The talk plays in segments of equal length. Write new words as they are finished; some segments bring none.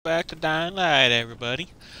Back to Dying Light, everybody.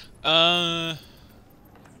 Yeah,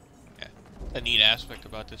 a neat aspect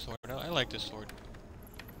about this sword. I like this sword.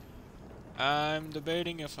 I'm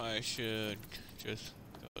debating if I should just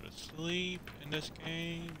go to sleep in this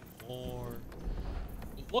game or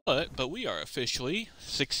what, but we are officially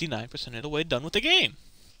 69% of the way done with the game.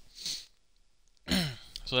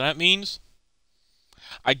 So that means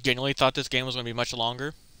I genuinely thought this game was going to be much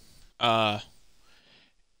longer.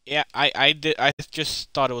 Yeah, I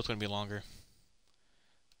just thought it was going to be longer.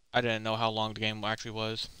 I didn't know how long the game actually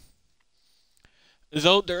was.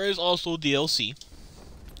 Though there is also DLC.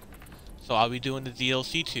 So I'll be doing the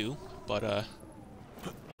DLC too, but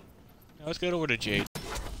let's get over to Jade.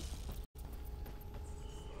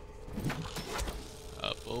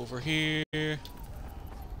 Up over here.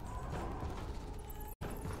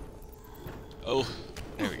 Oh,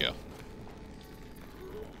 there we go.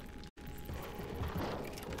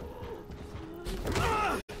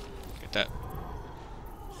 Get that.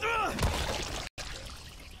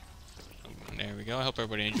 There we go. I hope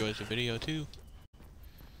everybody enjoys the video too.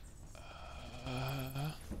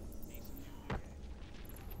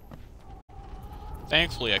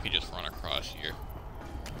 Thankfully, I can just run across here.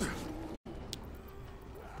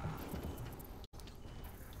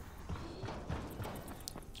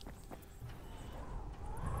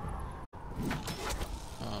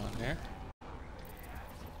 On there.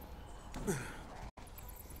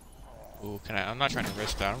 Ooh, can I? I'm not trying to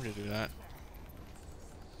risk that. I'm gonna do that.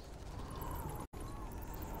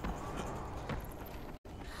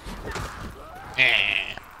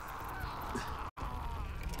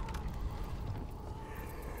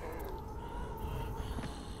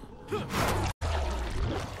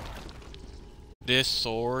 This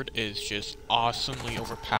sword is just awesomely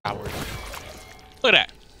overpowered. Look at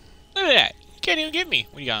that! Look at that! You can't even get me!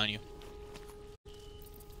 What do you got on you?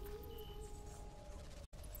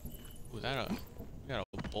 Ooh, you got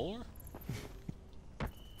a bowler?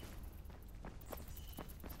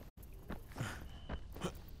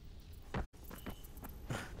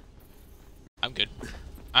 I'm good.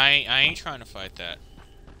 I ain't trying to fight that.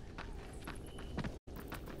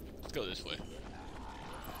 Let's go this way.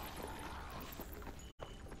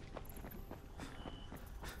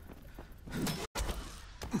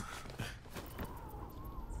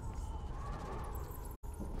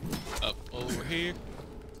 Up over here.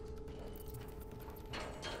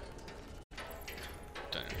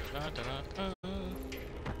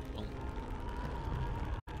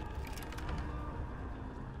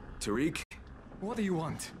 Tariq? What do you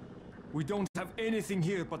want? We don't have anything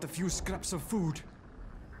here but a few scraps of food.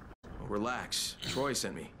 Relax. Troy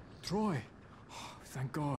sent me. Troy? Oh,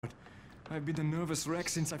 thank God. I've been a nervous wreck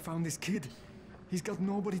since I found this kid. He's got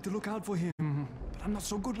nobody to look out for him. But I'm not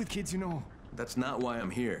so good with kids, you know. That's not why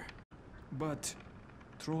I'm here. But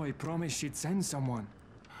Troy promised she'd send someone.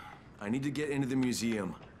 I need to get into the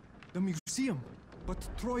museum. The museum? But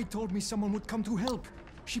Troy told me someone would come to help.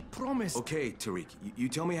 She promised. Okay, Tariq. You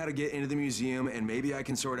tell me how to get into the museum and maybe I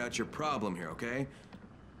can sort out your problem here, okay?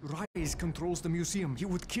 Rise controls the museum. He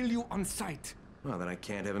would kill you on sight. Well, then I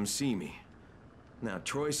can't have him see me. Now,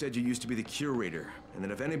 Troy said you used to be the curator, and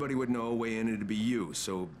that if anybody would know a way in, it'd be you,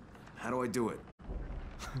 so how do I do it?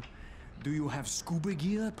 Do you have scuba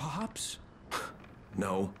gear, perhaps?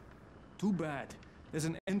 No. Too bad. There's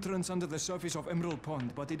an entrance under the surface of Emerald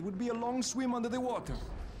Pond, but it would be a long swim under the water.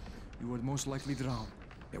 You would most likely drown.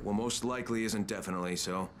 Yeah, well, most likely isn't definitely,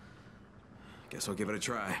 so guess I'll give it a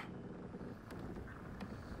try.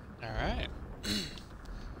 Alright.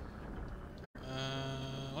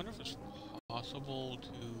 I wonder if it's possible to...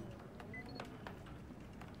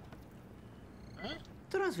 Huh?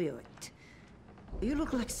 Trosvioit, you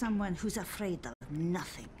look like someone who's afraid of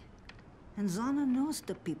nothing. And Zana knows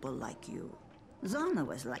the people like you. Zana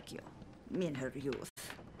was like you, in her youth.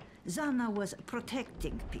 Zana was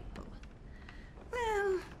protecting people.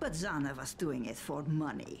 Well, but Zana was doing it for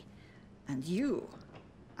money. And you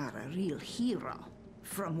are a real hero,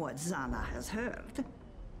 from what Zana has heard.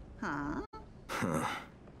 Huh?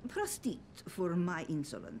 Prostit for my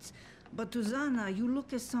insolence. But to Zana, you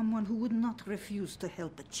look as someone who would not refuse to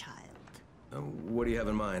help a child. What do you have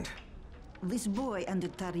in mind? This boy under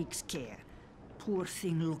Tariq's care. Poor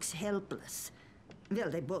thing looks helpless. Well,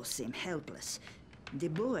 they both seem helpless. The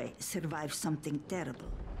boy survived something terrible,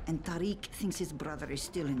 and Tariq thinks his brother is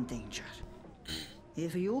still in danger.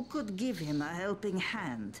 If you could give him a helping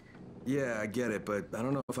hand... Yeah, I get it, but I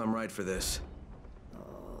don't know if I'm right for this.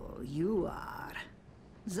 Oh, you are.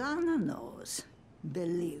 Zana knows.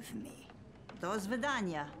 Believe me. Do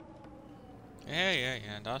svidaniya.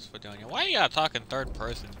 Yeah, that's for doing it. Why you gotta talk in third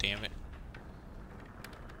person, damn it?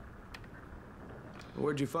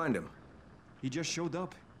 Where'd you find him? He just showed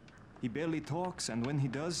up. He barely talks, and when he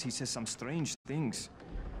does, he says some strange things.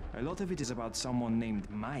 A lot of it is about someone named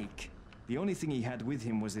Mike. The only thing he had with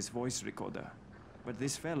him was this voice recorder. But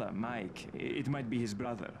this fella, Mike, it might be his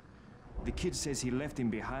brother. The kid says he left him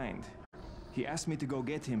behind. He asked me to go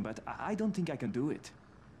get him, but I don't think I can do it.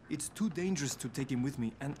 It's too dangerous to take him with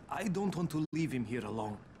me, and I don't want to leave him here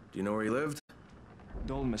alone. Do you know where he lived?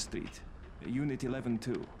 Dolma Street, Unit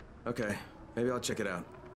 11-2. Okay, maybe I'll check it out.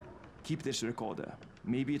 Keep this recorder.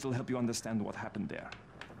 Maybe it'll help you understand what happened there.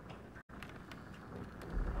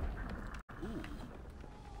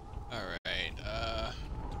 Alright,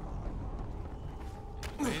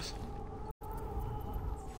 anyways.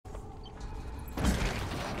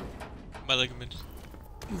 My ligaments.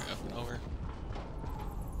 Up and over.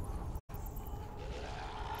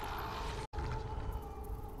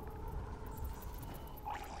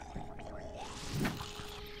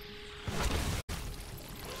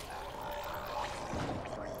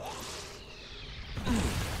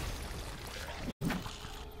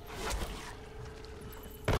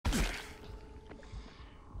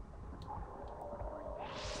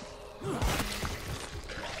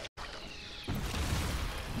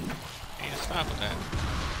 Stop with that.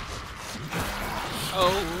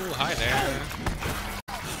 Oh, hi there.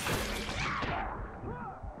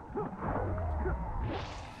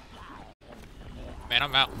 Man,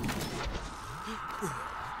 I'm out.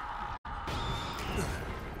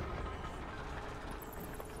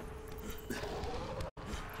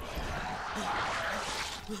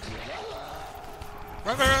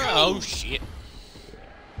 Run, run, run. Oh, shit.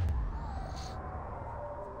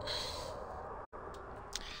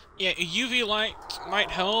 Yeah, UV light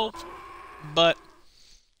might help, but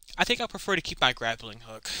I think I prefer to keep my grappling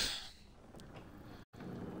hook.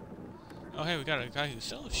 Oh, hey, we got a guy who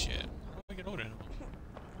sells shit. How do I get over to him?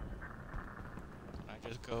 Can I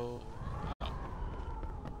just go? Oh.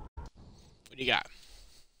 What do you got?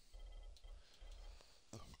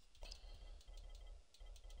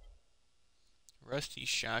 Rusty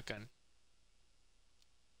shotgun.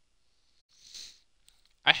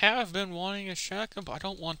 I have been wanting a shotgun, but I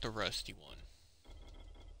don't want the rusty one.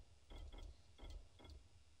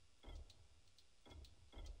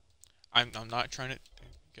 I'm not trying to... There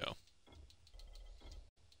we go.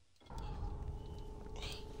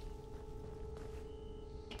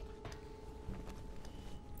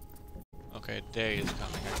 Okay, day is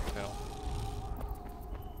coming, I can tell.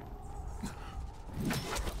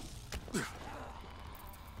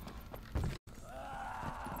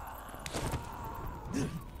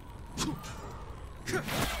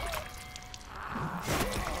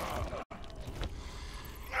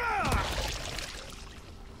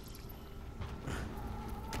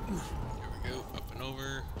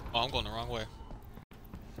 Oh, I'm going the wrong way.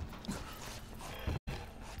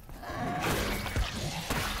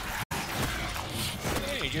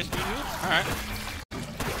 Hey, just you? Alright.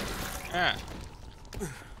 Ah.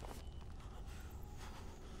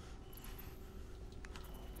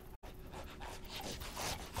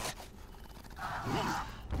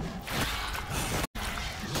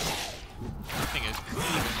 This thing is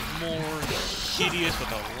even more hideous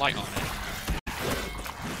with a light on it.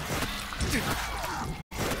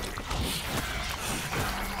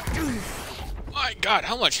 My God,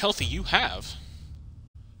 how much health do you have?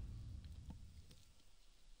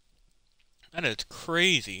 That is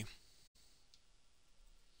crazy.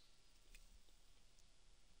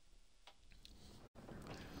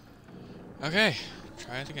 Okay,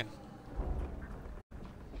 try it again.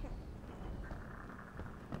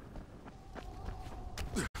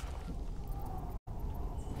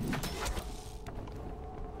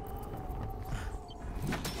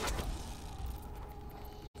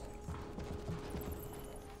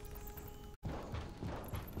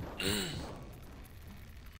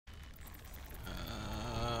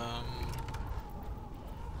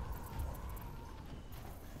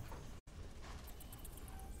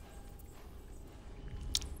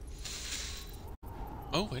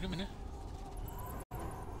 Oh, wait a minute.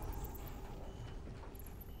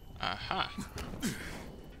 Aha.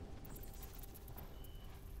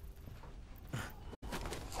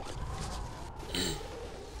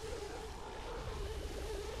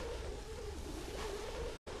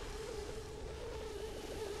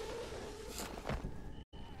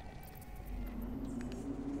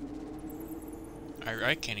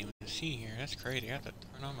 I can't even see here. That's crazy. I have to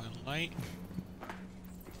turn on my light.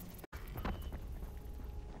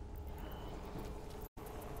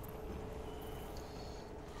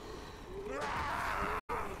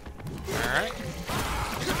 Alright.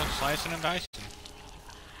 There's no slicing and dicing.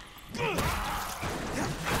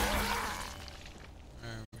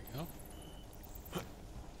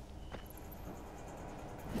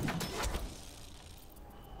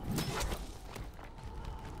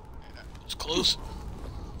 close.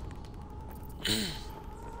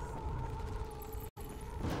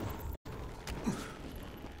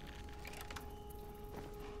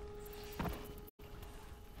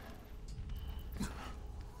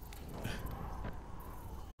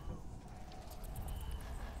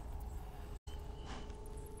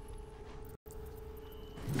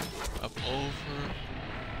 Up over.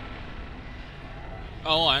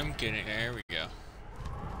 Oh, I'm getting. There we go.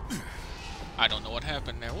 I don't know what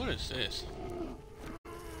happened there. What is this?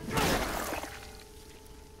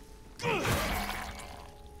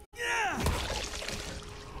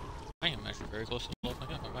 I am actually very close to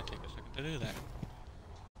leveling up. I might take a second to do that.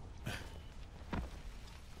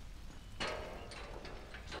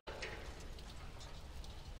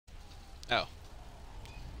 Oh.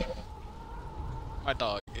 My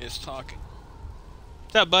dog is talking.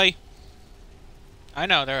 What's up, buddy? I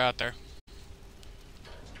know, they're out there.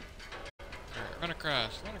 Alright, run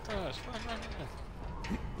across, run, run.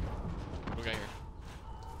 What do we got here?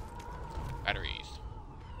 Batteries.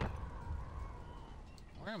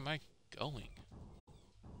 Where am I going?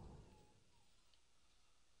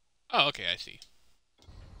 Oh, okay, I see.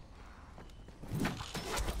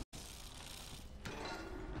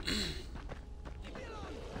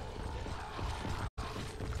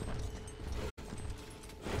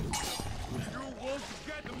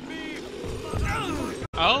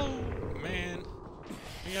 Oh, man.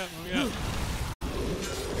 Hurry up, hurry up.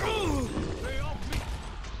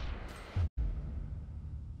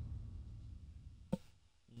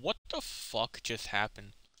 What the fuck just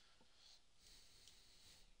happened?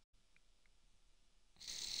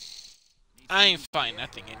 I ain't fighting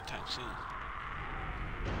that thing anytime soon.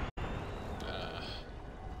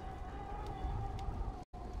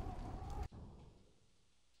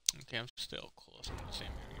 Okay, I'm still close to the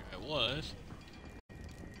same area I was.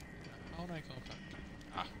 How would I go back?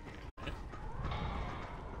 Ah. Yep.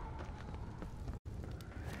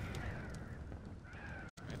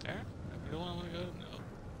 Right there? Is that the one I want to go? No.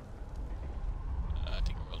 I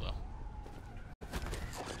think I will though.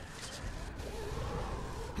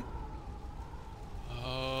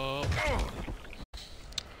 Oh.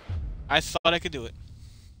 I thought I could do it.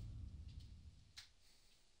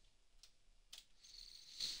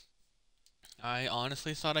 I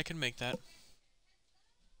honestly thought I could make that.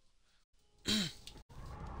 Okay,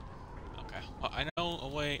 well, I know a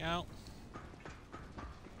way out.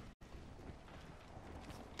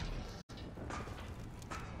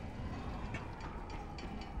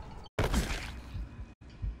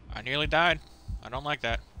 I nearly died. I don't like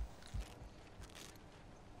that.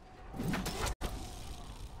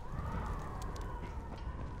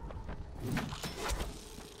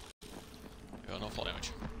 Oh, no fall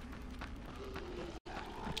damage.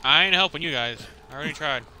 I ain't helping you guys. I already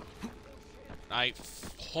tried. I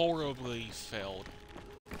horribly failed.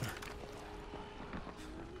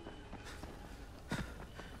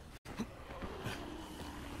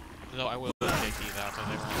 Though I will take these out because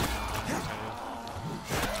they were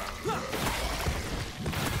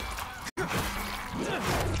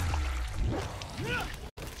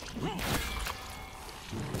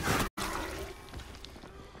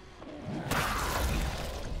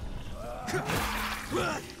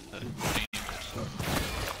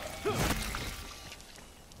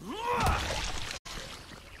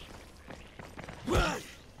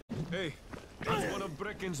Hey, that's one of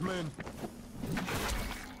Brecken's men.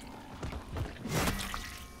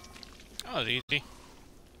 that was easy.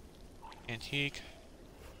 Antique.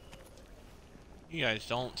 You guys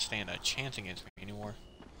don't stand a chance against me anymore.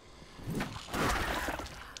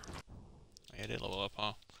 I did level up,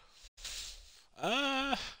 huh?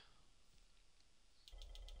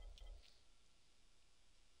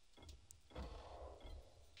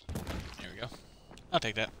 There we go. I'll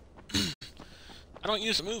take that. I don't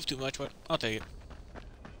use the move too much, but I'll take it.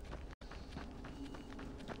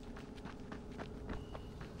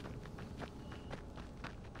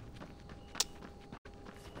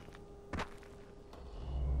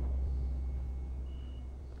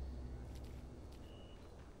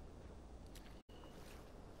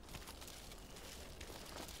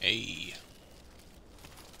 Hey.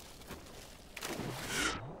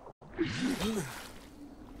 Okay,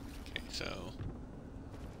 so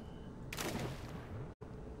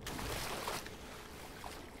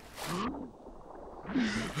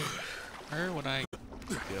where would I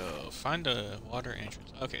go? Find a water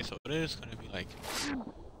entrance. Okay, so it is gonna be like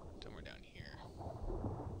somewhere down here.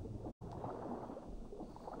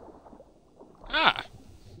 Ah!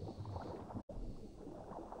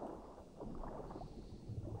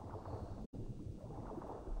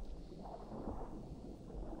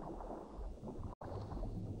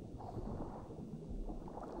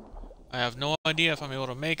 I have no idea if I'm able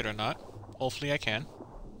to make it or not. Hopefully I can.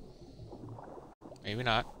 Maybe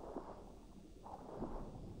not.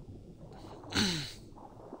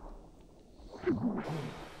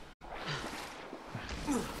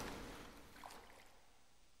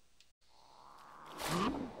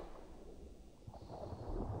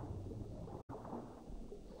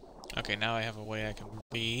 Okay, now I have a way I can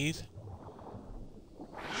breathe.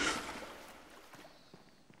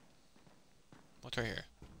 What's right here?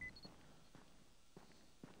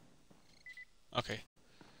 Okay.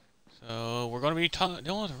 So, we're gonna be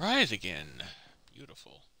dealing with Rise again.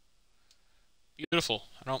 Beautiful. Beautiful.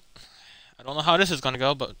 I don't know how this is gonna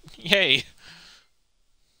go, but yay!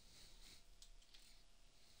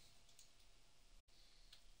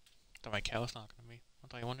 Thought my cow was not gonna be. I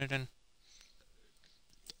thought I wanted in.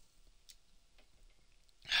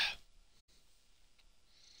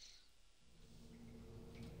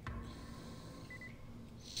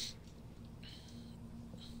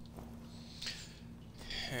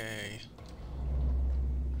 Okay.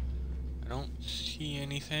 I don't see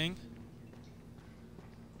anything.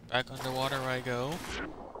 Back underwater I go.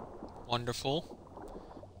 Wonderful.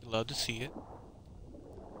 You love to see it.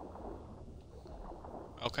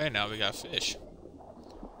 Okay, now we got fish.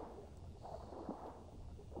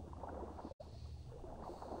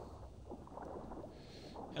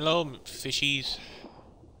 Hello, fishies.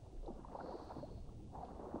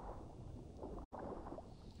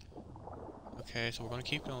 Okay, so we're gonna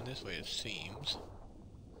keep going this way, it seems.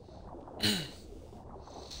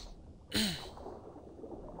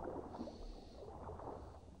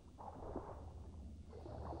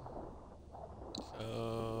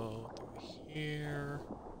 So, through here.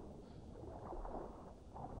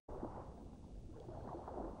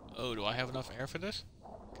 Oh, do I have enough air for this?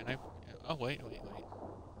 Can I? Oh, wait.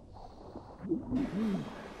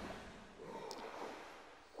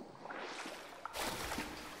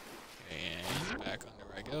 And back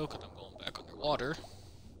under I go, because I'm going back underwater.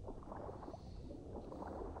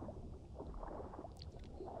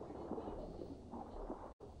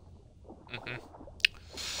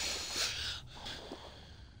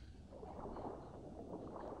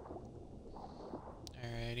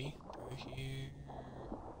 Alrighty, through here.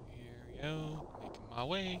 Here we go. Making my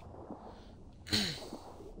way.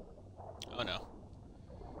 Oh no.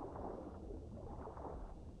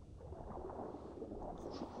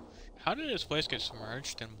 How did this place get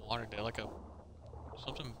submerged in water? Did like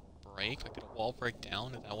something break? Like did a wall break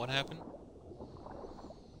down? Is that what happened?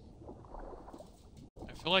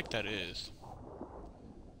 I feel like that is.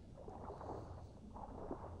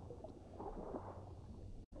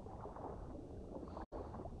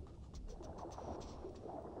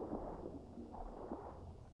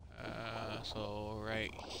 So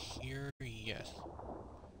right here, yes.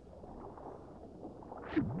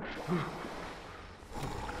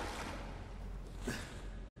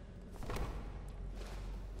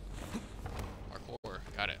 Parkour,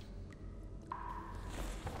 got it.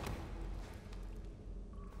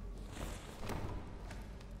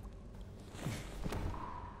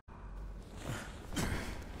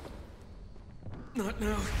 Not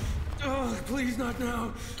now. Oh, please, not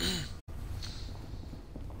now.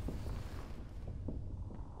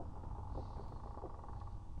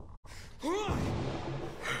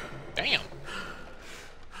 Damn.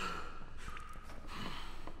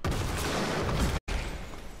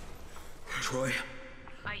 Troy,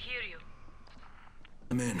 I hear you.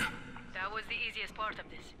 I'm in. That was the easiest part of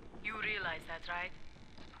this. You realize that, right?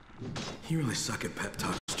 You really suck at pep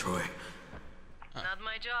talks, Troy. Not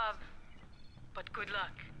my job. But good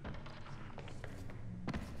luck.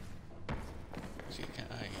 See,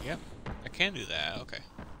 yep, I can do that. Okay.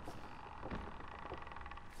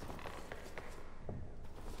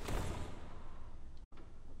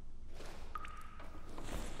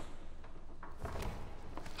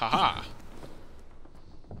 Haha.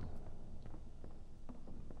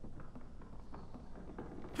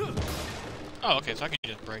 Oh, okay, so I can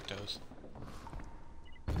just break those.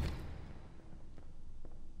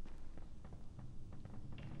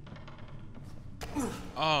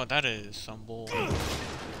 Oh, that is some bull.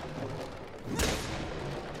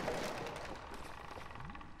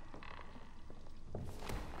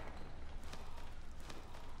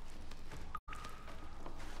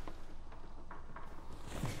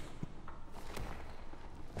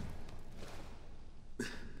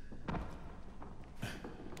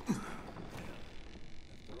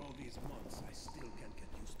 After all these months, I still can't get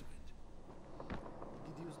used to it.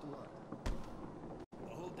 Get used to what?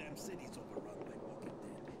 The whole damn city's overrun by Walking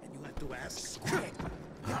Dead, and you have to ask.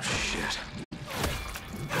 Oh, shit.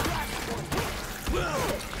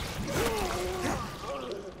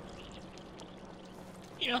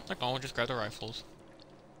 Like, oh, just grab the rifles.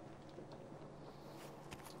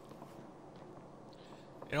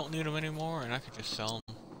 I don't need them anymore, and I could just sell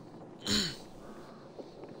them.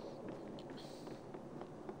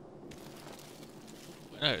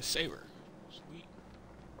 A saber. Sweet.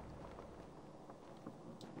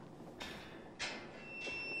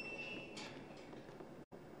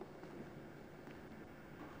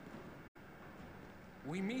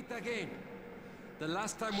 We meet again. The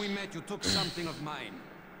last time we met, you took something of mine.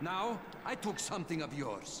 Now, I took something of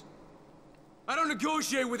yours. I don't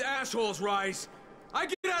negotiate with assholes, Rise. I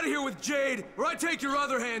get out of here with Jade, or I take your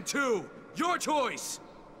other hand, too. Your choice.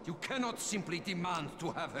 You cannot simply demand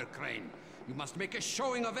to have her, Crane. You must make a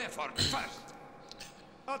showing of effort first.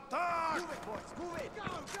 Attack! Move it, boys, move it! Go,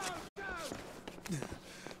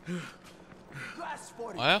 go, go! Glass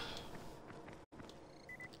for it! Well.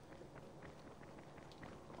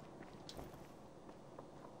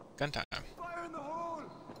 Gun time. Fire in the hole!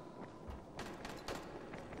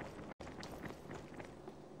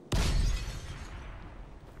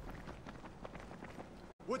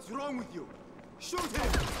 What's wrong with you? Shoot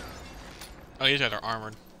him! Oh, these guys are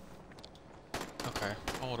armored. Okay,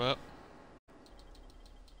 hold up.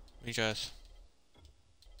 Let me just...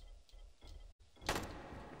 get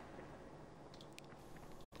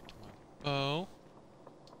to my bow.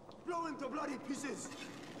 Blow into bloody pieces!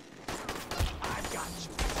 I got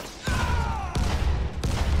you!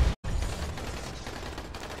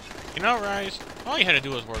 You know, Rise, all you had to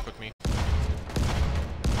do was work with me.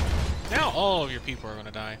 Now all of your people are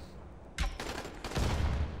gonna die.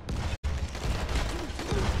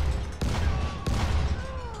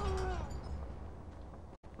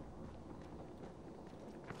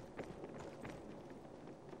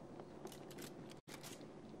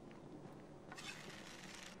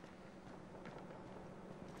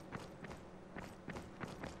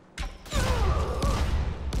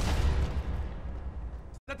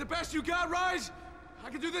 That the best you got, Rise? I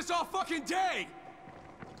can do this all fucking day!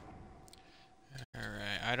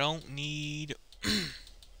 Alright, I don't need...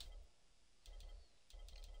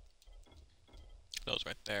 those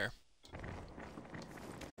right there.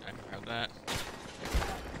 I can grab that.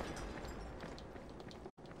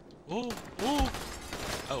 Ooh, ooh!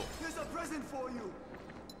 Oh. Here's a present for you!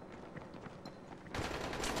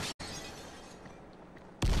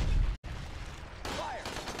 Fire!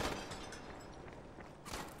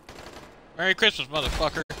 Merry Christmas,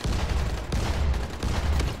 motherfucker!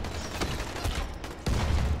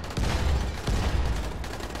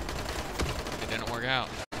 It didn't work out.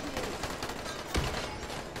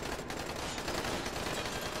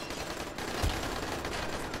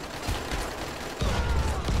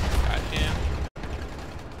 Got him.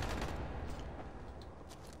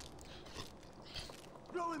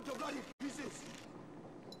 Blow into bloody pieces!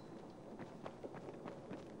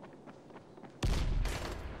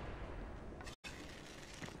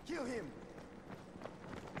 Kill him!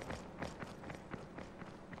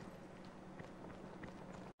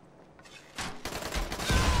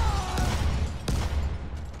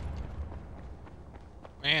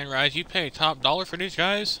 Man, Rise, you pay top dollar for these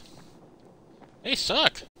guys? They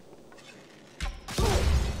suck.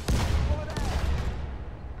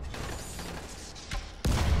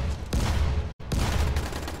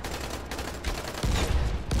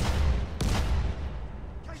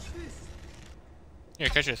 Catch this! Here,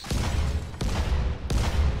 catch this.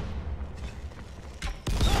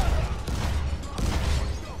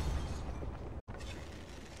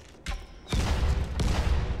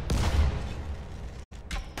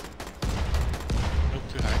 Nope,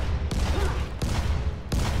 too high.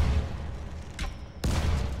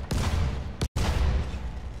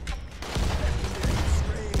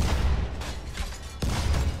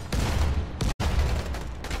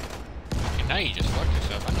 And now you just fucked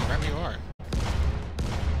yourself. I know wherever you are.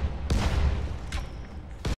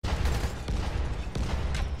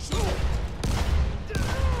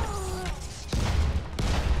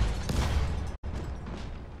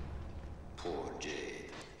 Poor Jade.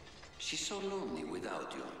 She's so lonely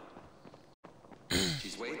without you.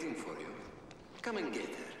 She's waiting for you. Come and get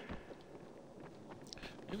her.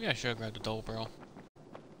 Maybe I should grab the double barrel.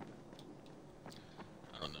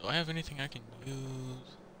 I don't know. Do I have anything I can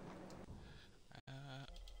use?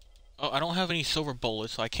 Oh, I don't have any silver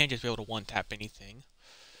bullets, so I can't just be able to one-tap anything.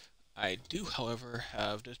 I do, however,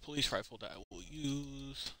 have this police rifle that I will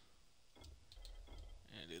use.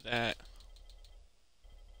 And do that.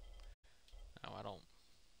 No, I don't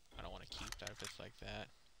want to keep that if it's like that.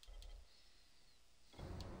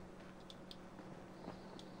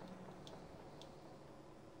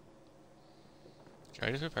 Should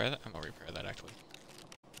I just repair that? I'm gonna repair that actually.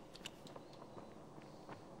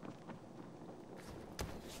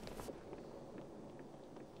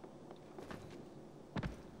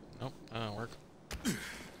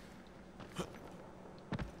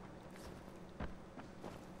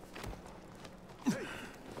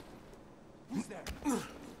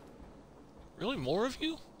 more of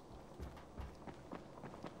you?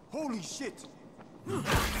 Holy shit! No,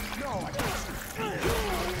 I can't.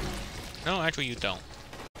 No, actually you don't.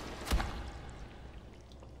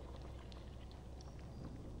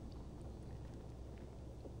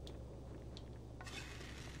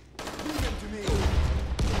 Leave him to me.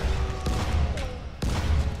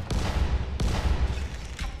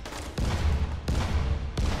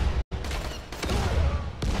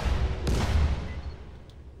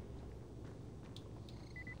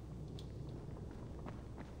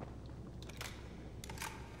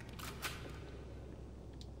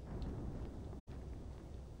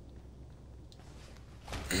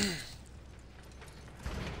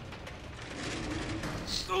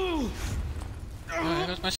 Oh, there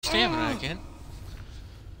goes my stamina again.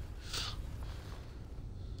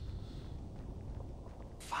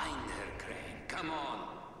 Find her, Crane. Come on.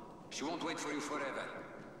 She won't wait for you forever.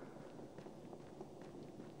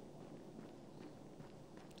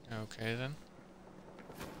 Okay then.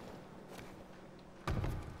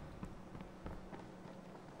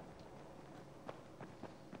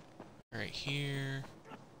 Right here.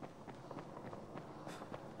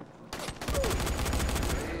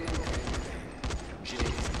 Jade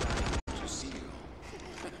is dying to see you.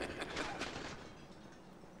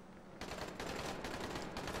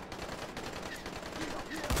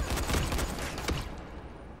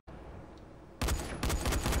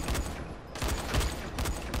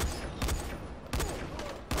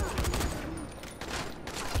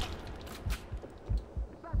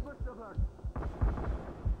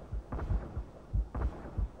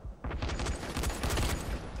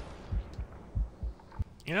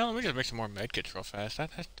 You know, let me just make some more medkits real fast.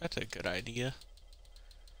 That's a good idea.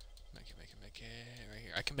 Make it right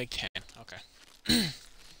here. I can make 10. Okay.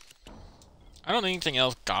 I don't think anything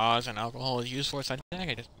else gauze and alcohol is used for, so I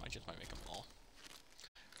think I just might make them all.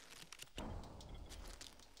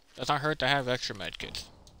 Does not hurt to have extra medkits.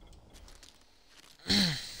 I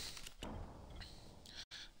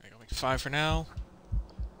go make 5 for now.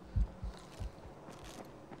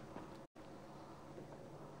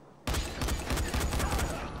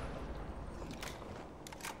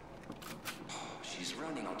 She's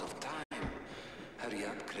running out of time. Hurry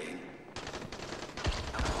up, Crane.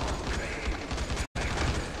 Come on, Crane.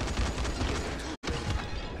 Get her to it,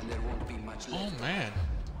 and there won't be much left. Oh man.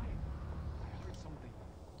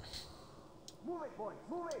 Move it, boy,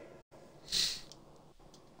 move it!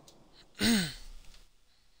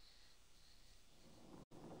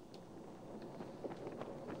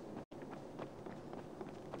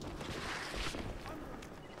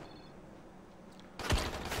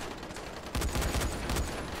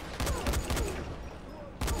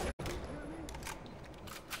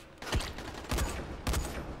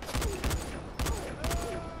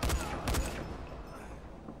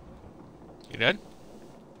 You dead?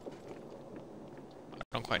 I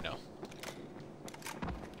don't quite know.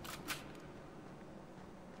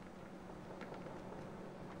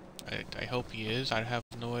 I hope he is. I have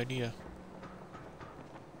no idea.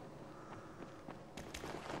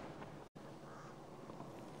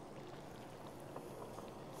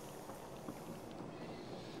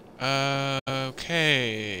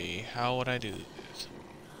 Okay. How would I do this?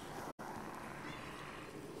 Do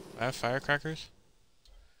I have firecrackers?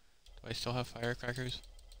 Do I still have firecrackers?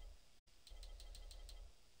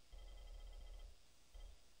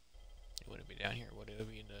 Would it be down here? Would it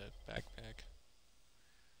be in the backpack?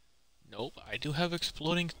 Nope. I do have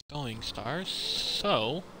exploding throwing stars,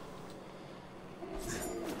 so...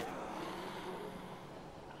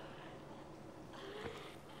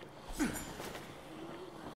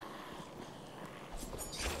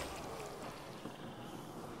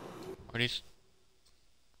 Are these...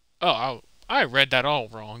 Oh, I read that all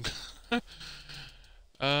wrong.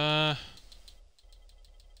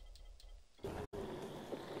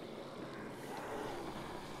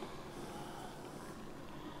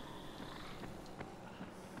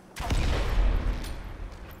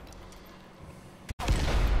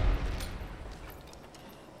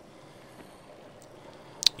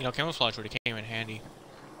 You know, camouflage would have came in handy.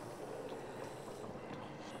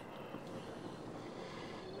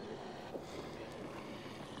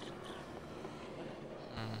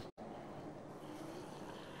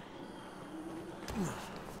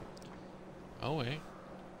 Oh wait.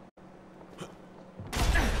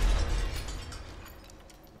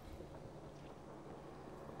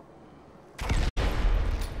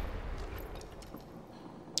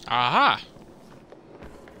 Aha!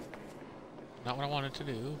 Not what I wanted to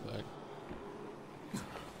do, but...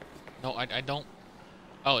 No, I don't...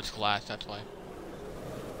 Oh, it's glass, that's why.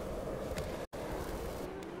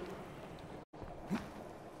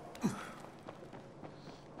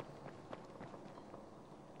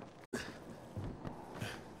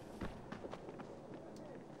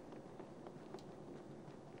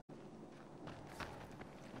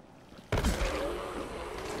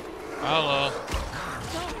 Hello.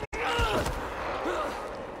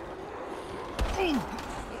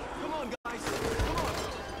 Come on, guys. Come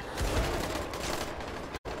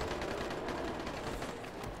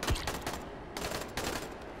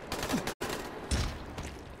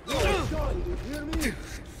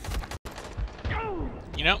on.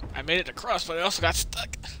 You know, I made it across, but I also got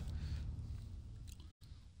stuck.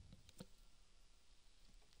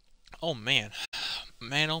 Oh man.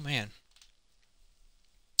 Man, oh man.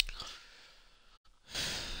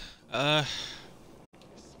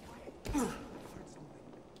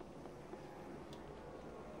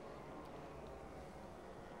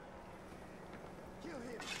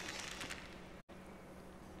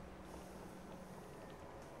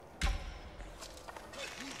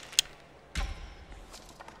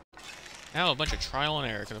 Now a bunch of trial and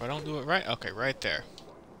error, because if I don't do it right, okay, right there.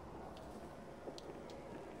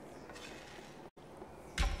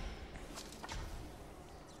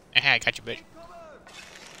 Aha, I got you, bitch.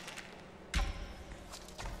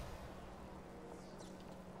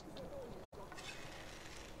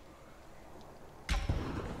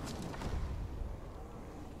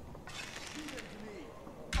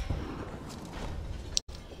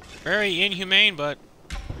 Very inhumane, but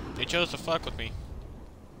they chose to fuck with me.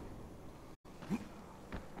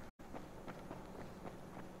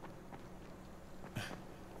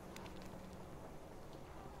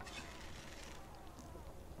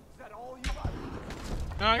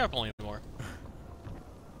 No, I got plenty more.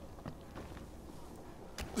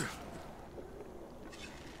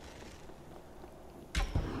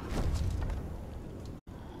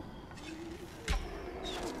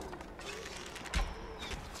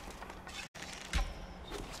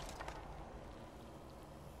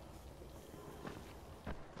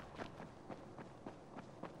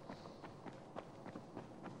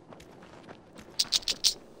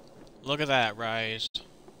 Look at that, Rise.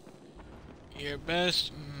 Your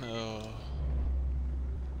best... Oh.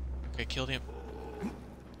 Okay, killed him.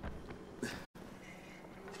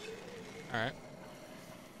 Alright.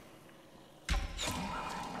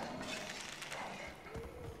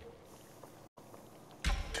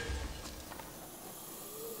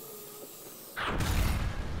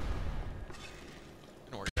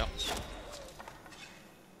 Didn't work out.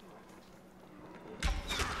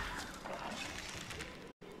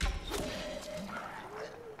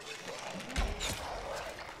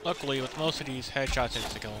 Luckily, with most of these headshots,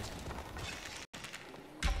 it's to kill him.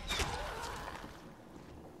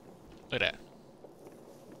 Look at that.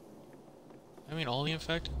 I mean, all the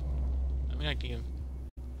infect? I mean, I can.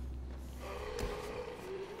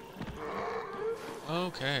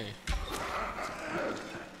 Okay.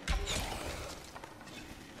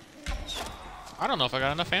 I don't know if I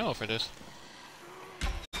got enough ammo for this.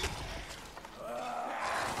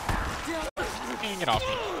 Get off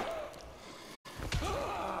me.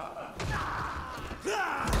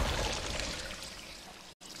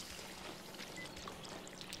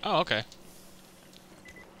 Oh, okay.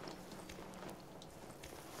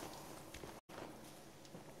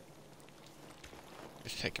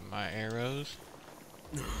 Just taking my arrows.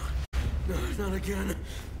 No, not again.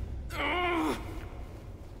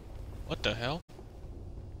 What the hell?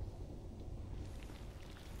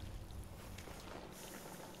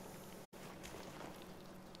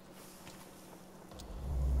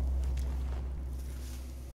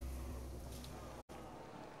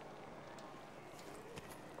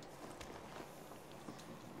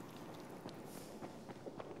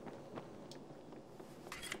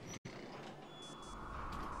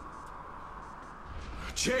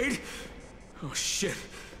 Jade? Oh shit.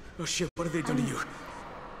 Oh shit, what have they done to you?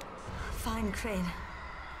 Fine, Crane.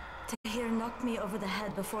 Tahir knocked me over the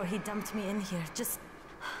head before he dumped me in here. Just...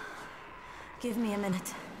 give me a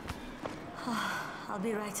minute. I'll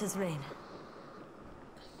be right as rain.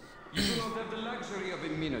 You do not have the luxury of a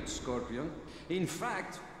minute, Scorpion. In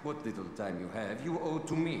fact, what little time you have, you owe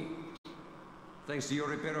to me. Thanks to your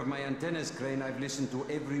repair of my antennas, Crane, I've listened to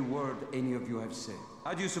every word any of you have said.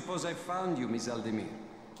 How do you suppose I found you, Miss Aldemir?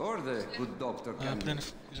 Or the good Dr. Campbell?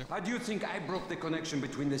 How do you think I broke the connection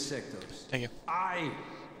between the sectors? Thank you. I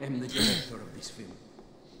am the director of this film.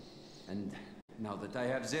 And now that I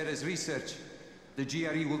have Zera's research, the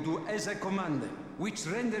GRE will do as I command them, which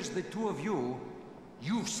renders the two of you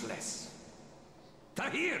useless.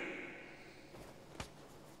 Tahir!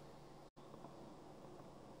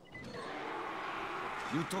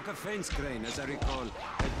 You took offense, Crane, as I recall,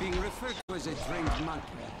 at being referred to as a trained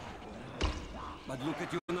monkey. But look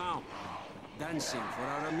at you now, dancing for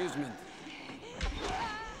our amusement.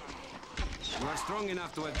 You are strong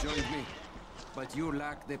enough to have joined me, but you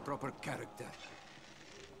lack the proper character.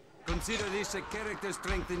 Consider this a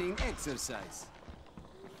character-strengthening exercise.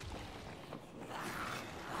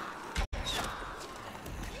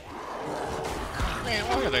 Man,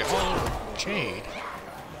 why are they all over Jade?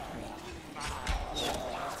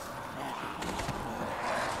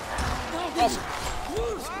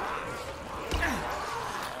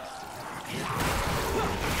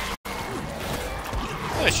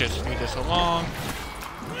 Let's just speed this along.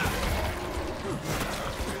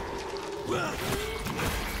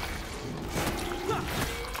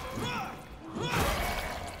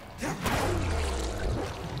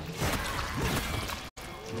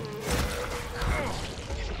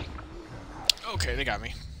 Okay, they got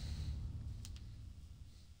me.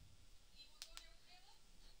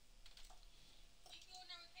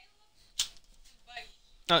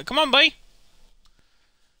 Come on, buddy.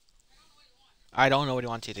 I don't know what he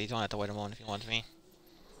wants either. You don't have to wait a moment if he wants me.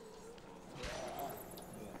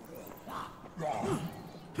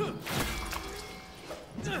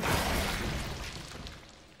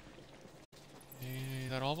 Is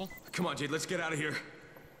that all of them? Come on, Jade, let's get out of here.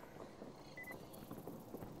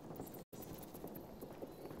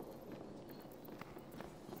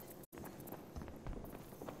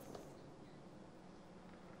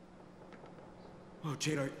 Oh,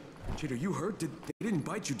 Jade, are you hurt? They didn't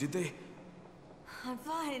bite you, did they? I'm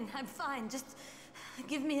fine. Just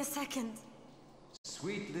give me a second.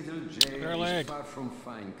 Sweet little Jade is far from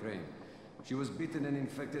fine, Crane. She was bitten and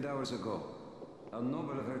infected hours ago. How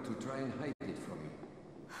noble of her to try and hide it from you.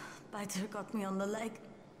 Biter got me on the leg.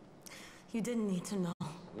 You didn't need to know.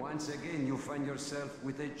 Once again, you find yourself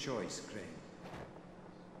with a choice, Crane.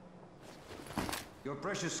 Your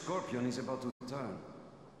precious Scorpion is about to turn.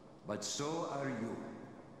 But so are you.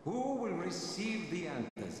 Who will receive the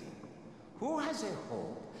antazine? Who has a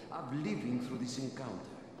hope of living through this encounter?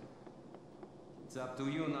 It's up to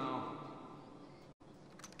you now.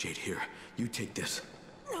 Jade, here. You take this.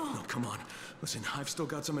 No, come on. Listen, I've still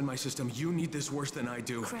got some in my system. You need this worse than I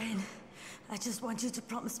do. Crane, I just want you to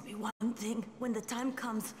promise me one thing. When the time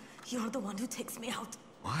comes, you're the one who takes me out.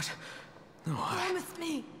 What? No, Promise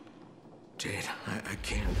me. Jade, I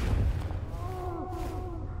can't.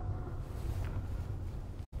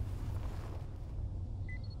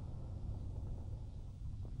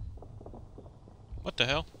 What the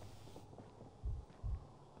hell?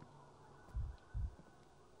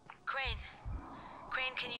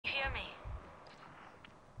 Crane, can you hear me?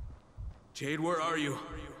 Jade, where are you?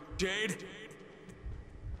 Jade?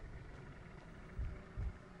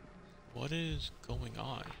 What is going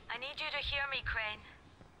on? I need you to hear me, Crane.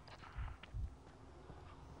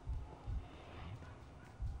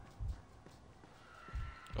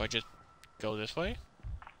 Do I just go this way?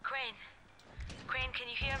 Crane, can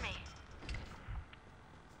you hear me?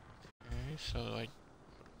 Okay, so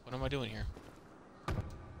what am I doing here?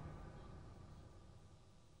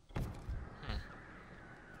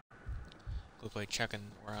 Look like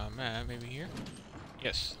checking where I'm at, maybe here?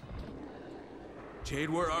 Yes. Jade,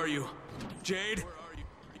 where are you? Jade?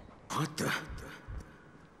 What the?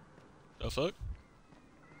 The fuck?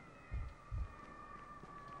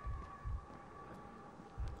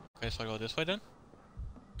 Okay, so I go this way then?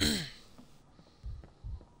 I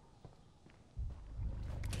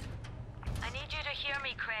need you to hear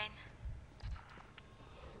me, Crane.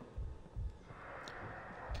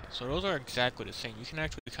 Okay, so those are exactly the same. You can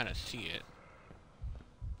actually kind of see it.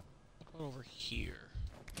 What about over here?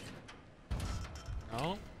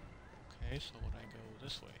 No? Okay, so would I go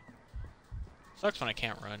this way? Sucks when I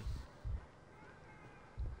can't run.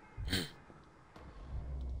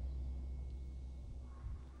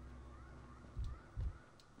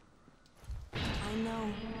 I know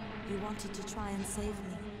you wanted to try and save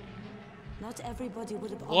me. Not everybody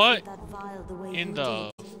would have What offered that vial the way in you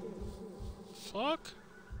the did. fuck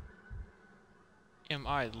am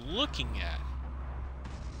I looking at?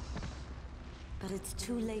 But it's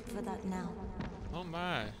too late for that now. Oh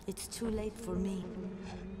my. It's too late for me.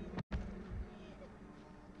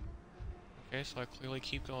 Okay, so I clearly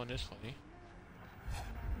keep going this way.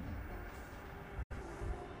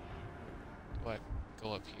 Do I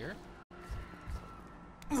go up here?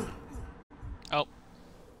 Oh.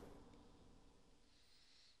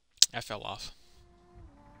 I fell off.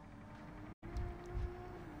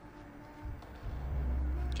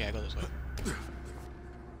 Okay, I go this way.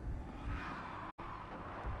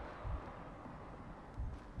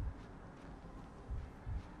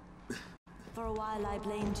 For a while I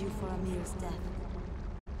blamed you for Amir's death.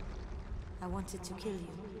 I wanted to kill you.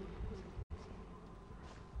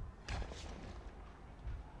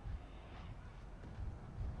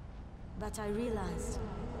 But I realized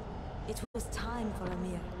it was time for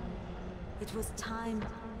Amir. It was time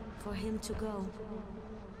for him to go.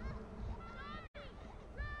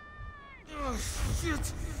 Oh,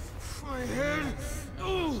 shit! My head!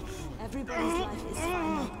 Oh! Everybody's life is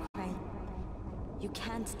finite, Crane. You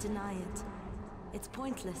can't deny it. It's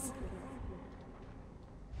pointless.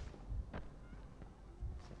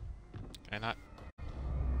 Can I not?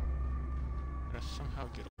 I'm gonna somehow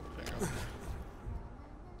get over there. Okay.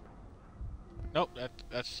 Nope,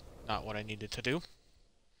 that's not what I needed to do.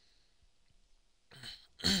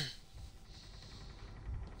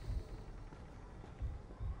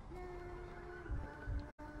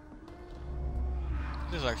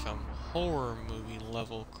 This is like some horror movie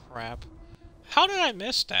level crap. How did I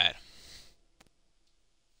miss that?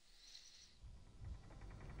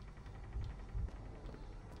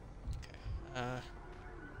 Okay,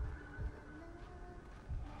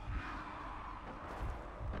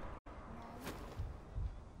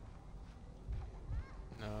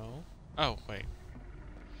 no. Oh, wait.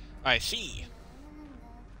 I see.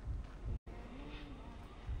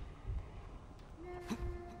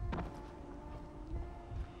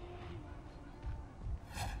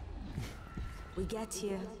 We get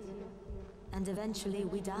here, and eventually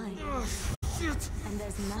we die. Oh, shit! And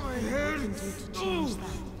there's nothing we can do to change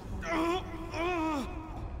that.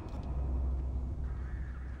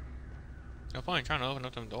 No point trying to open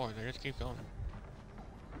up them doors. They just keep going.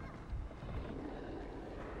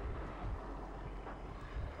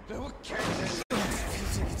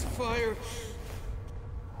 It's fire.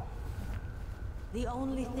 The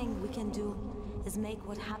only thing we can do is make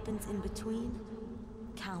what happens in between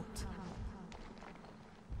count.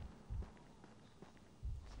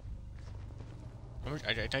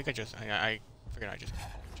 I think I figured I just.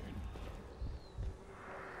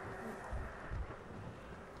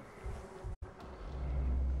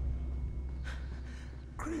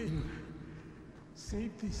 Crane,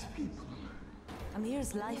 save these people.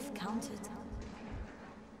 Amir's life counted.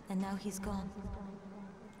 And now he's gone.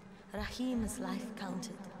 Rahim's life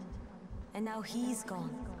counted. And now he's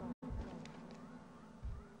gone.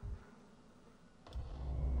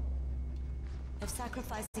 If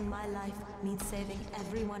sacrificing my life means saving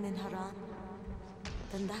everyone in Haran,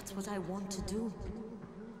 then that's what I want to do.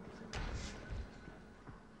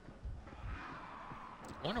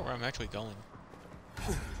 I wonder where I'm actually going.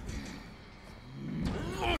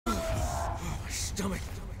 My stomach.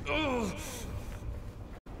 Oh.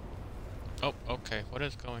 Oh, okay. What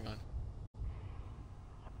is going on?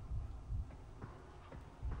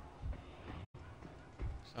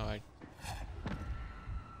 So I...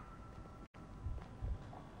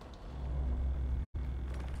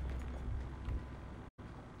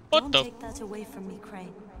 What the? Don't take that away from me,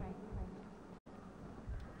 Crane.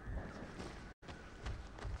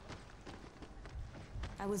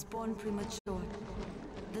 I was born premature.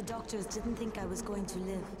 The doctors didn't think I was going to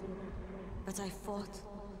live. But I fought.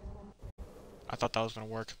 I thought that was gonna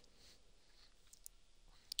work.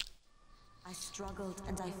 I struggled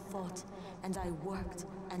and I fought and I worked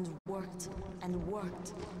and worked and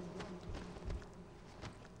worked.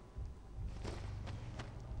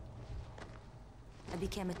 I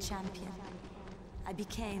became a champion. I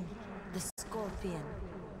became the Scorpion.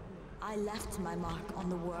 I left my mark on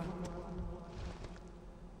the world.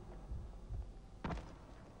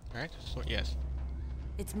 Alright, so yes.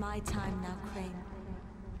 It's my time now, Crane.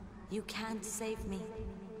 You can't save me.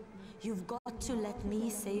 You've got to let me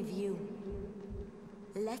save you.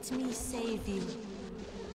 Let me save you.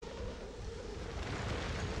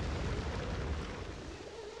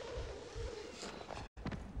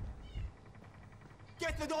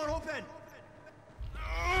 Get the door open!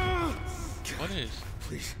 What is?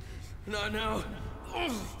 Please, not now.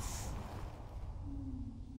 Oh.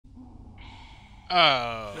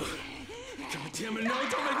 God damn it, no,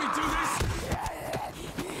 don't make me do this!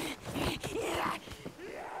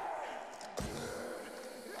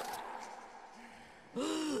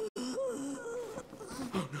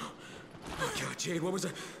 Oh no. Oh God, Jade, what was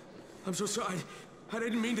that? I'm so sorry. I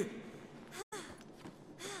didn't mean to.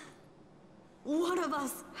 One of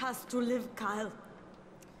us has to live, Kyle.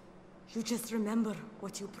 You just remember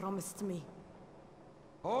what you promised me.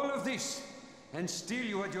 All of this, and still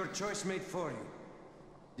you had your choice made for you.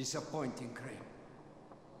 Disappointing, Crane.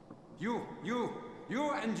 You,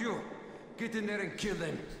 and you. Get in there and kill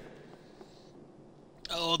them.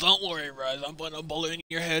 Oh, don't worry, Raz. I'm putting a bullet in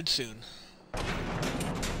your head soon.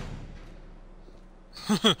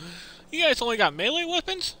 You guys only got melee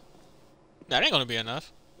weapons? That ain't gonna be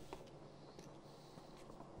enough.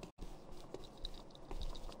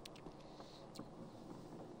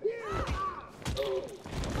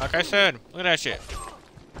 Like I said, look at that shit.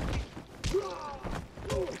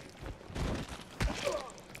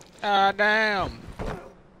 Ah, damn.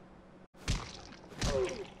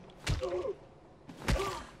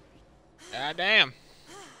 Ah, damn.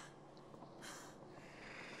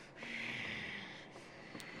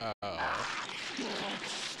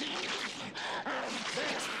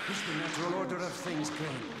 It's the natural order of things, Crane.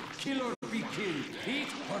 Kill or be killed. Eat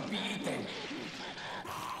or be eaten.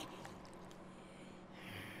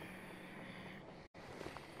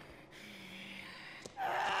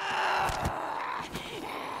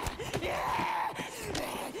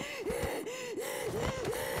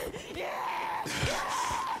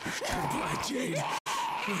 Jade.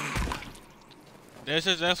 This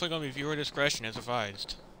is definitely going to be viewer discretion as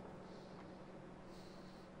advised.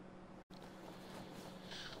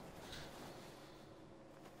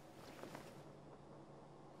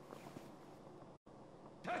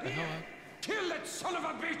 Kill that son of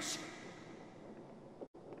a bitch!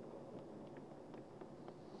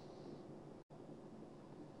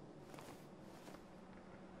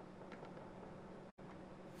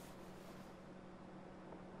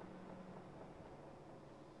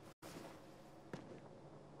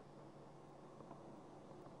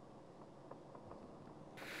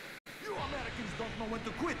 You Americans don't know when to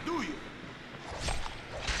quit, do you?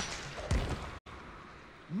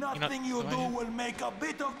 Nothing you do will make a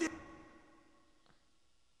bit of this.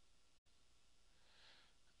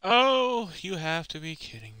 Oh, you have to be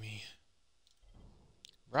kidding me.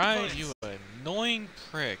 Right, you annoying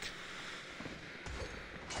prick.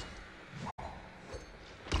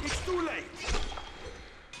 It's too late.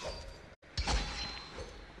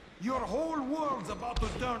 Your whole world's about to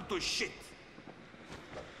turn to shit.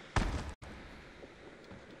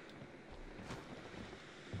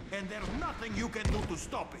 And there's nothing you can do to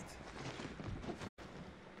stop it.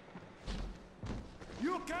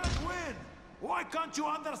 You can't win! Why can't you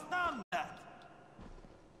understand that?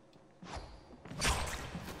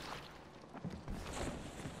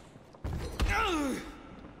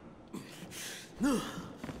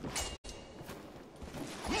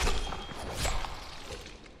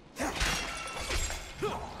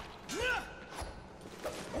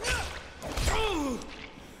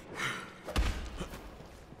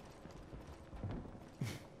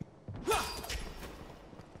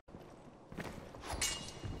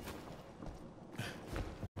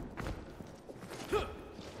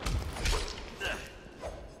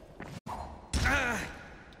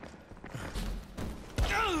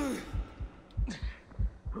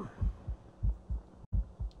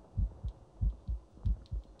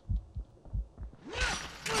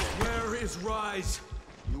 Rise.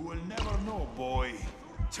 You will never know, boy.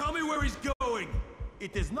 Tell me where he's going.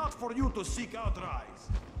 It is not for you to seek out Rise.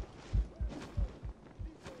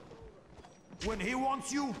 When he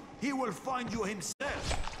wants you, he will find you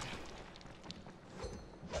himself.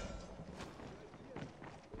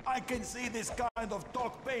 I can see this kind of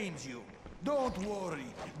talk pains you. Don't worry,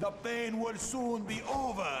 the pain will soon be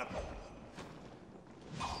over.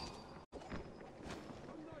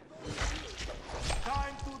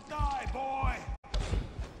 Time to die, boy!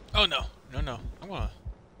 Oh no, no. I'm gonna.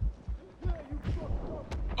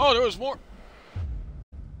 Oh, there was more.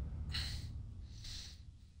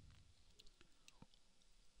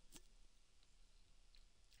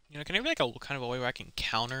 You know, can I make a kind of a way where I can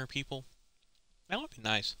counter people? That would be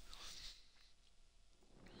nice.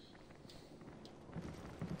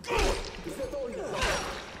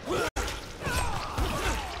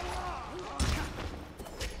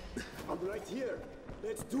 I'm right here.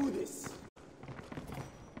 Let's do this.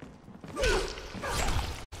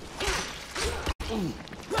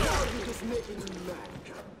 You're just making me mad.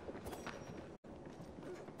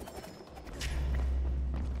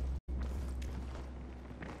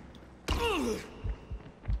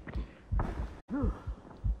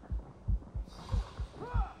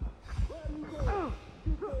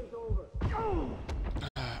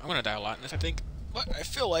 I'm gonna die a lot in this, I think. But I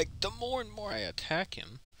feel like the more and more I attack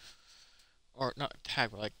him, or not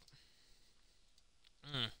attack, but like,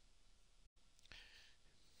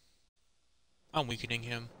 I'm weakening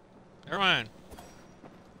him. Never mind.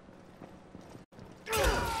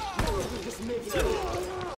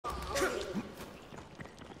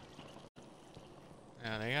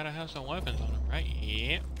 Now they gotta have some weapons on them, right?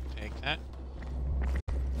 Yep. Take that.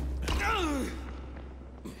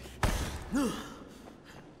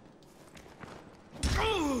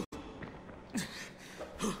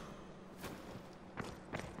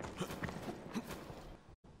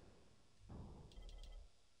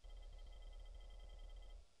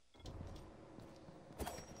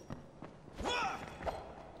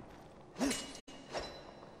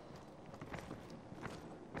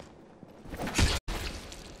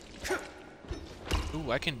 Ooh,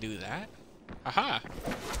 I can do that? Haha!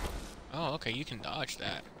 Oh, okay, you can dodge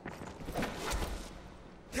that.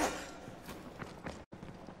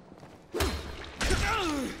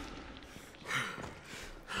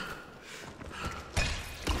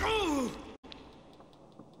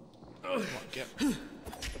 Come on, get.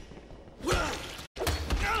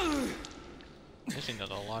 This thing does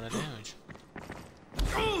a lot of damage.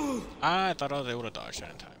 I thought I was able to dodge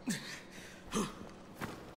that in time.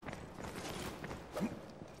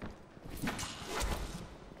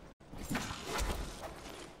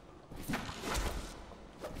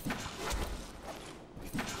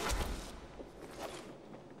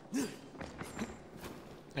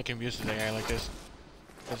 I can abuse the AI like this.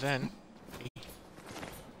 But then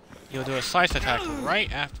you'll do a slice attack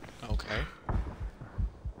right after. Okay.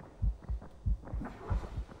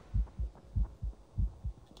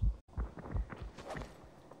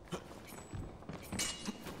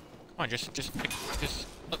 Come on, just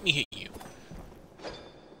let me hit you.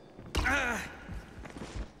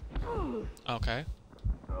 Okay.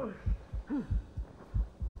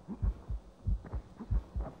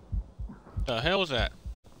 The hell was that?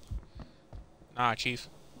 Nah, Chief.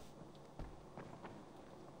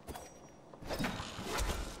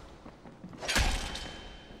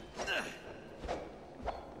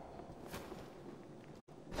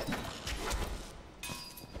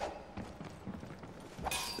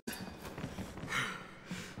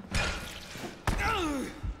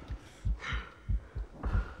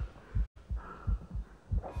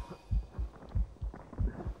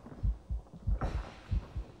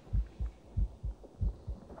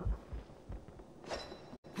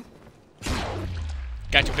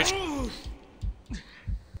 Gotcha, bitch.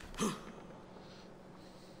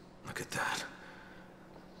 Look at that.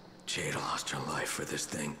 Jade lost her life for this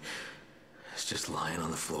thing. It's just lying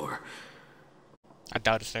on the floor. I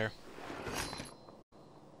doubt it's there.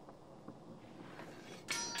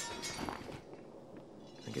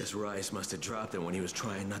 I guess Rice must have dropped it when he was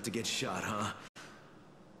trying not to get shot, huh?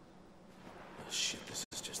 Oh, shit, this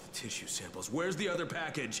is just the tissue samples. Where's the other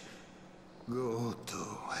package? Go to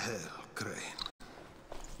hell, Crane.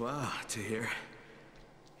 Wow, Tahir.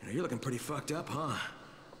 You know, you're looking pretty fucked up, huh?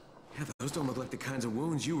 Yeah, those don't look like the kinds of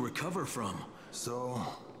wounds you recover from. So,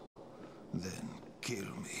 then kill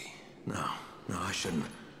me. No, I shouldn't.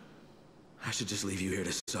 I should just leave you here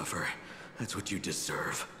to suffer. That's what you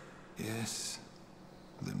deserve. Yes?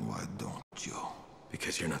 Then why don't you?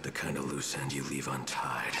 Because you're not the kind of loose end you leave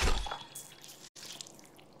untied.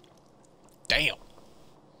 Damn.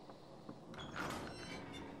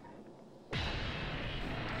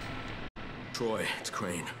 Troy, it's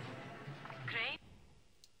Crane. Crane?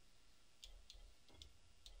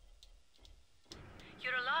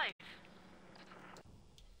 You're alive.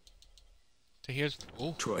 So here's.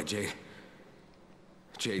 Oh. Troy,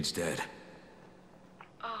 Jade's dead.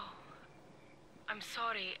 Oh, I'm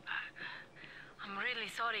sorry. I'm really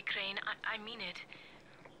sorry, Crane. I mean it.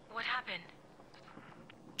 What happened?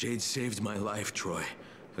 Jade saved my life, Troy.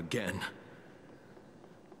 Again.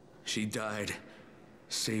 She died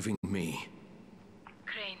saving me.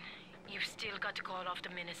 Crane, you've still got to call off the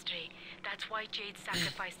ministry. That's why Jade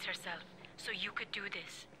sacrificed herself, so you could do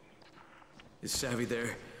this. Is Savvy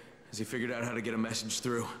there? Has he figured out how to get a message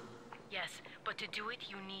through? Yes, but to do it,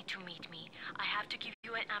 you need to meet me. I have to give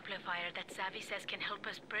you an amplifier that Savvy says can help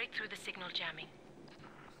us break through the signal jamming.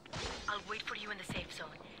 I'll wait for you in the safe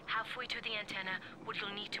zone, halfway to the antenna, where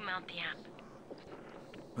you'll need to mount the amp.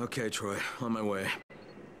 Okay, Troy, on my way.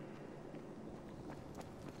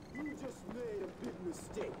 You just made a big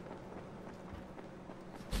mistake.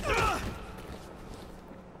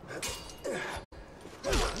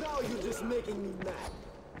 Now you're just making me mad.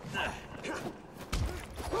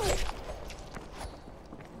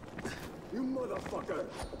 You motherfucker!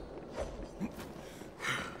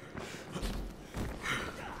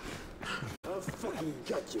 I'll fucking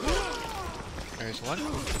cut you. There's one.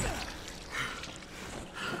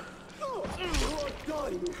 You're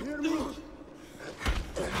done, you hear me?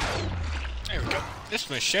 There we go. This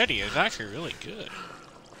machete is actually really good.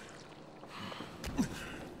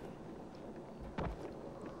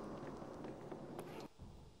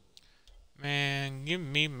 Man, give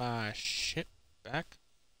me my shit back.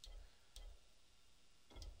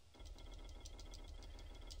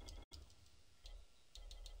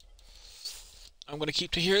 I'm gonna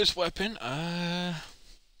keep Tahir's weapon. Nah,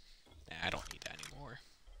 I don't need that anymore.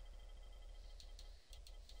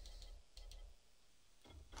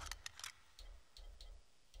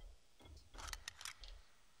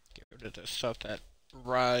 Get rid of the stuff that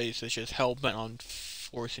Rise is just hell-bent on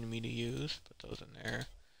forcing me to use. Put those in there.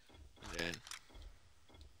 And then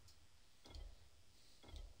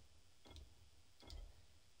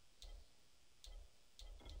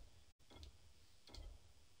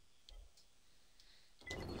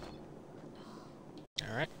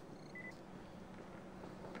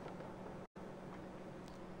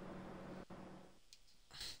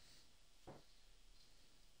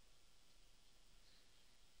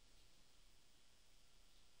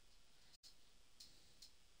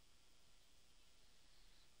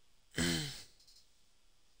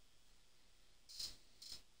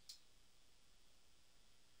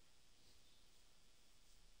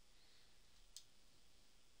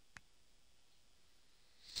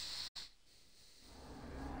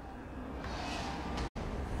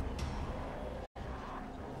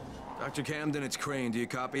Dr. Camden, it's Crane. Do you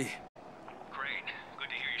copy? Crane, good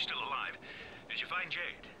to hear you're still alive. Did you find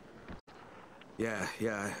Jade?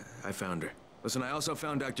 Yeah, I found her. Listen, I also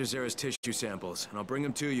found Dr. Zera's tissue samples, and I'll bring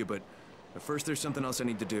them to you, but first there's something else I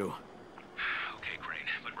need to do. Okay, Crane,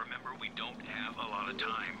 but remember, we don't have a lot of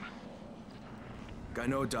time. I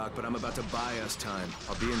know, Doc, but I'm about to buy us time.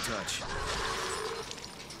 I'll be in touch.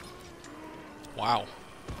 Wow.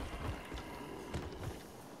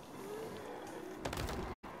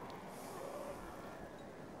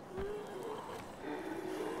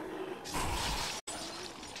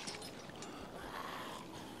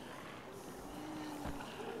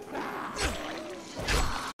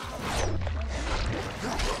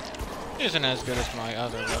 Isn't as good as my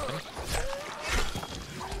other weapon.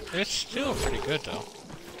 It's still pretty good though.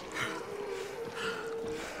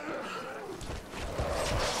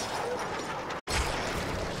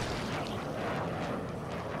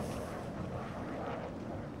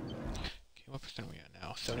 Okay, what percent are we at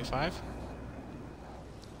now? 75?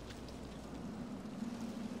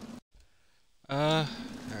 Alright,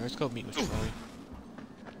 let's go meet with Troy.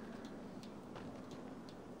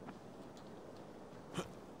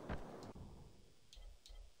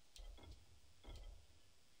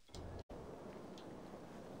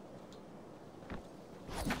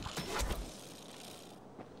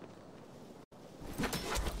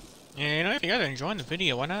 Yeah, you know, if you guys are enjoying the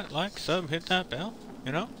video, why not like, sub, hit that bell,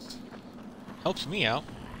 you know? Helps me out.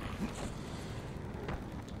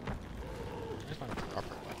 Here's my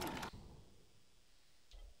proper weapon.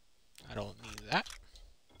 I don't need that.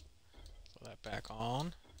 Put that back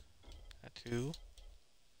on. That too.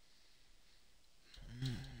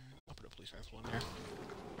 I'll put a police rifle in there.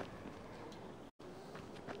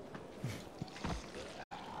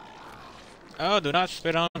 Oh, do not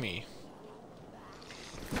spit on me.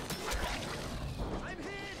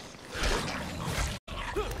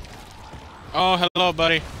 Oh, hello,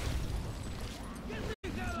 buddy.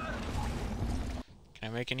 Can I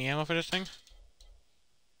make any ammo for this thing?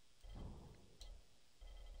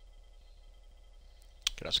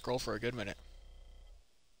 Gotta scroll for a good minute.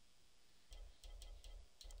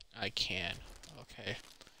 I can. Okay.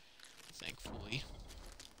 Thankfully.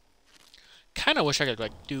 Kinda wish I could,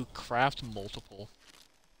 like, do craft multiple.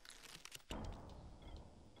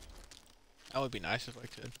 That would be nice if I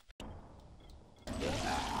could.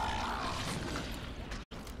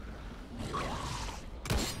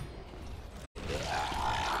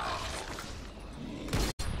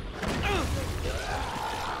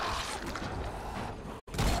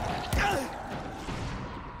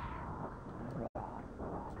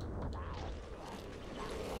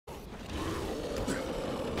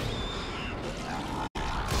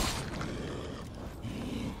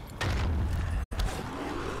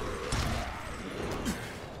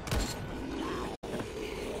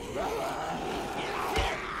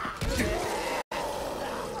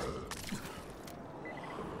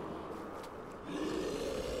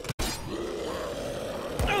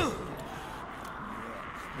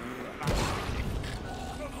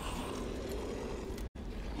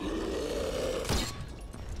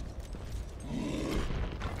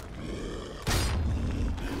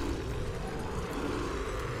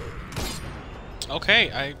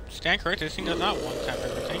 Okay, I stand corrected. This thing does not one-tap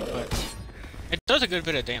everything, but it does a good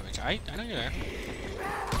bit of damage. I know you're there.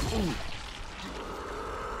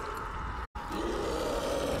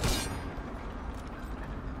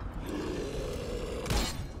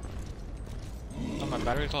 Oh, my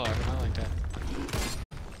battery's low. I don't like that.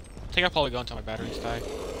 I think I'll probably go until my batteries die.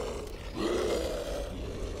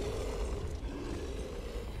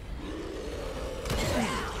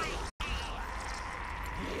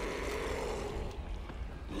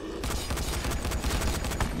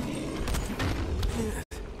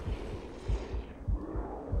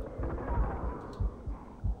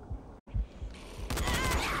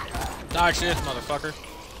 Dodge this, motherfucker.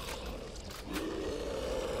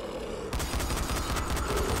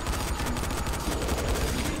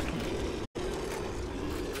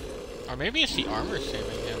 Or maybe it's the armor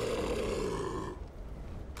saving him.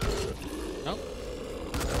 Nope.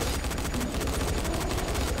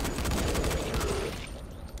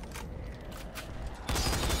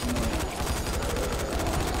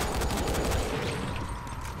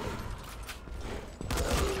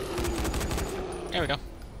 There we go.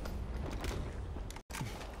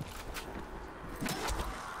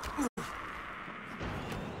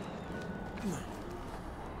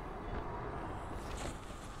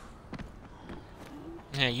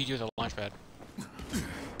 Yeah, you do the launch pad.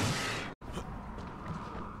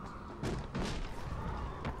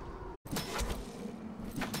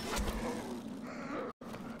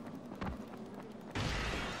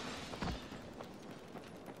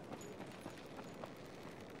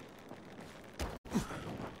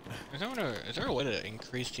 Is there a way to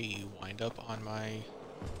increase the wind up on my...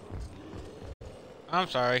 I'm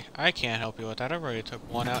sorry, I can't help you with that. I already took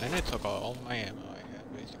one out and it took all my ammo I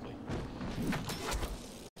had, basically.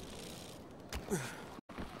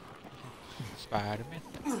 Spider-Man.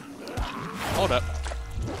 Hold up.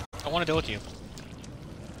 I want to deal with you.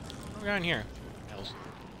 What we got in here? Else.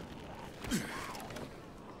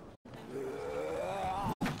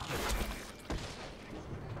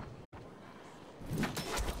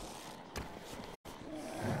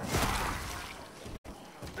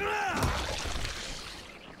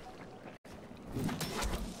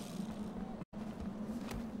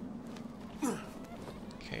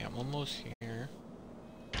 Okay, I'm almost here.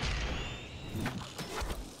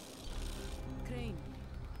 Crane.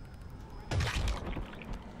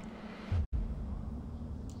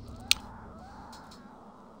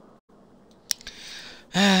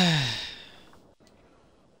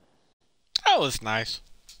 That was nice.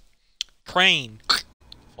 Crane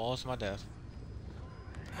falls to my death.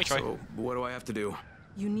 Hey, Troy. So, what do I have to do?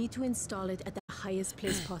 You need to install it at the highest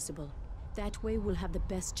place possible. That way we'll have the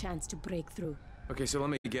best chance to break through. Okay, so let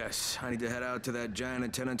me guess. I need to head out to that giant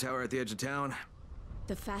antenna tower at the edge of town?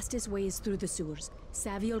 The fastest way is through the sewers.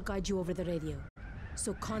 Savvy will guide you over the radio.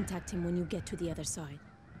 So contact him when you get to the other side.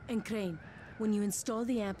 And Crane, when you install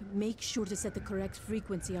the amp, make sure to set the correct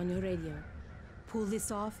frequency on your radio. Pull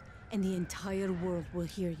this off, and the entire world will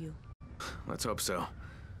hear you. Let's hope so.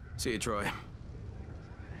 See you, Troy.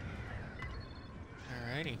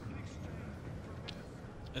 Alrighty.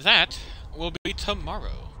 That will be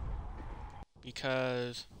tomorrow.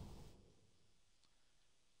 Because...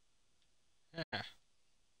 yeah.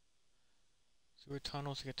 Sewer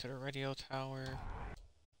tunnels to get to the radio tower.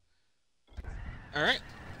 Alright.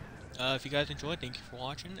 If you guys enjoyed, thank you for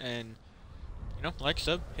watching. And, you know, like,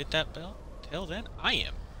 sub, hit that bell. Till then, I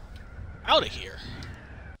am out of here.